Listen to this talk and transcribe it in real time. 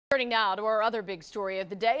Turning now to our other big story of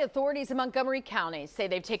the day, authorities in Montgomery County say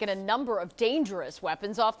they've taken a number of dangerous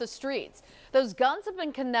weapons off the streets. Those guns have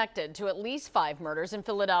been connected to at least 5 murders in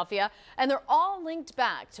Philadelphia, and they're all linked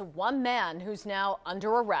back to one man who's now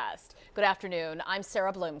under arrest. Good afternoon. I'm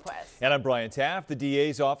Sarah Bloomquist. And I'm Brian Taft. The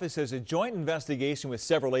DA's office says a joint investigation with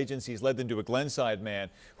several agencies led them to a Glenside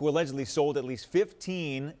man who allegedly sold at least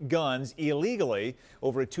 15 guns illegally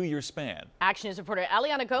over a 2-year span. Action News reporter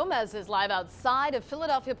Aliana Gomez is live outside of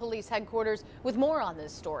Philadelphia Police headquarters with more on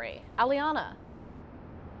this story. Aliana.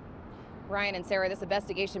 Ryan and Sarah, this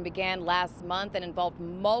investigation began last month and involved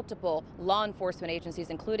multiple law enforcement agencies,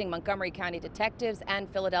 including Montgomery County detectives and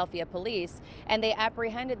Philadelphia police. And they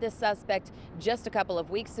apprehended this suspect just a couple of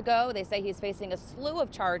weeks ago. They say he's facing a slew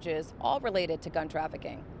of charges, all related to gun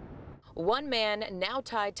trafficking. One man now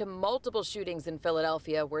tied to multiple shootings in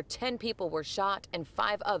Philadelphia where 10 people were shot and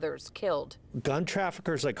 5 others killed. Gun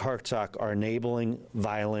traffickers like Hartsock are enabling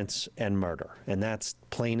violence and murder, and that's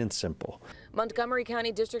plain and simple. Montgomery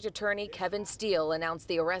County District Attorney Kevin Steele announced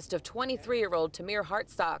the arrest of 23-year-old Tamir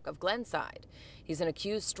Hartsock of Glenside. He's an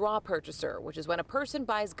accused straw purchaser, which is when a person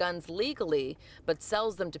buys guns legally but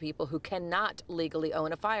sells them to people who cannot legally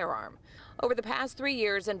own a firearm. Over the past 3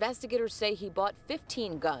 years, investigators say he bought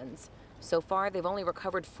 15 guns. So far, they've only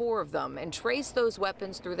recovered 4 of them and traced those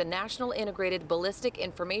weapons through the National Integrated Ballistic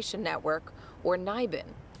Information Network, or NIBIN.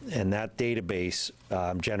 And that database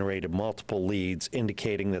generated multiple leads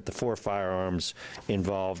indicating that the 4 firearms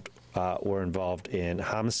involved were involved in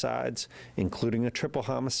homicides, including a triple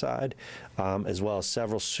homicide, as well as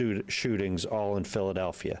several shootings, all in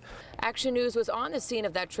Philadelphia. Action News was on the scene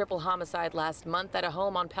of that triple homicide last month at a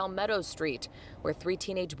home on Palmetto Street, where 3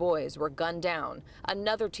 teenage boys were gunned down.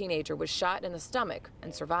 Another teenager was shot in the stomach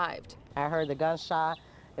and survived. I heard the gunshot.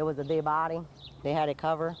 It was a dead body. They had it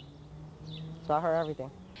covered, so I heard everything.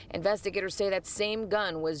 Investigators say that same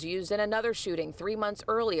gun was used in another shooting 3 months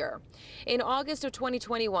earlier. In August of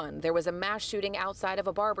 2021, there was a mass shooting outside of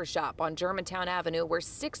a barber shop on Germantown Avenue where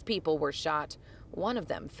 6 people were shot, one of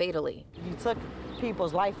them fatally. You took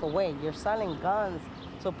people's life away. You're selling guns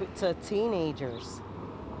to teenagers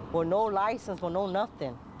with no license, with no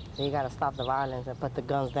nothing. So you got to stop the violence and put the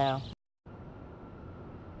guns down.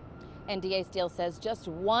 And DA Steele says just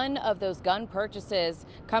one of those gun purchases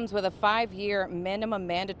comes with a 5-year minimum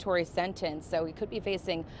mandatory sentence, so he could be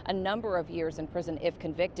facing a number of years in prison if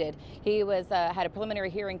convicted. He had a preliminary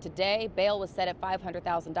hearing today. Bail was set at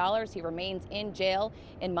 $500,000. He remains in jail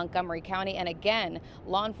in Montgomery County. And again,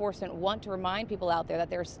 law enforcement want to remind people out there that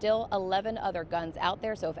there are still 11 other guns out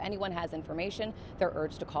there, so if anyone has information, they're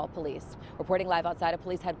urged to call police. Reporting live outside of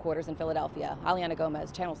police headquarters in Philadelphia, Aliana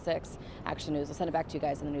Gomez, Channel 6, Action News. I'll send it back to you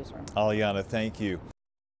guys in the newsroom. Aliana, thank you.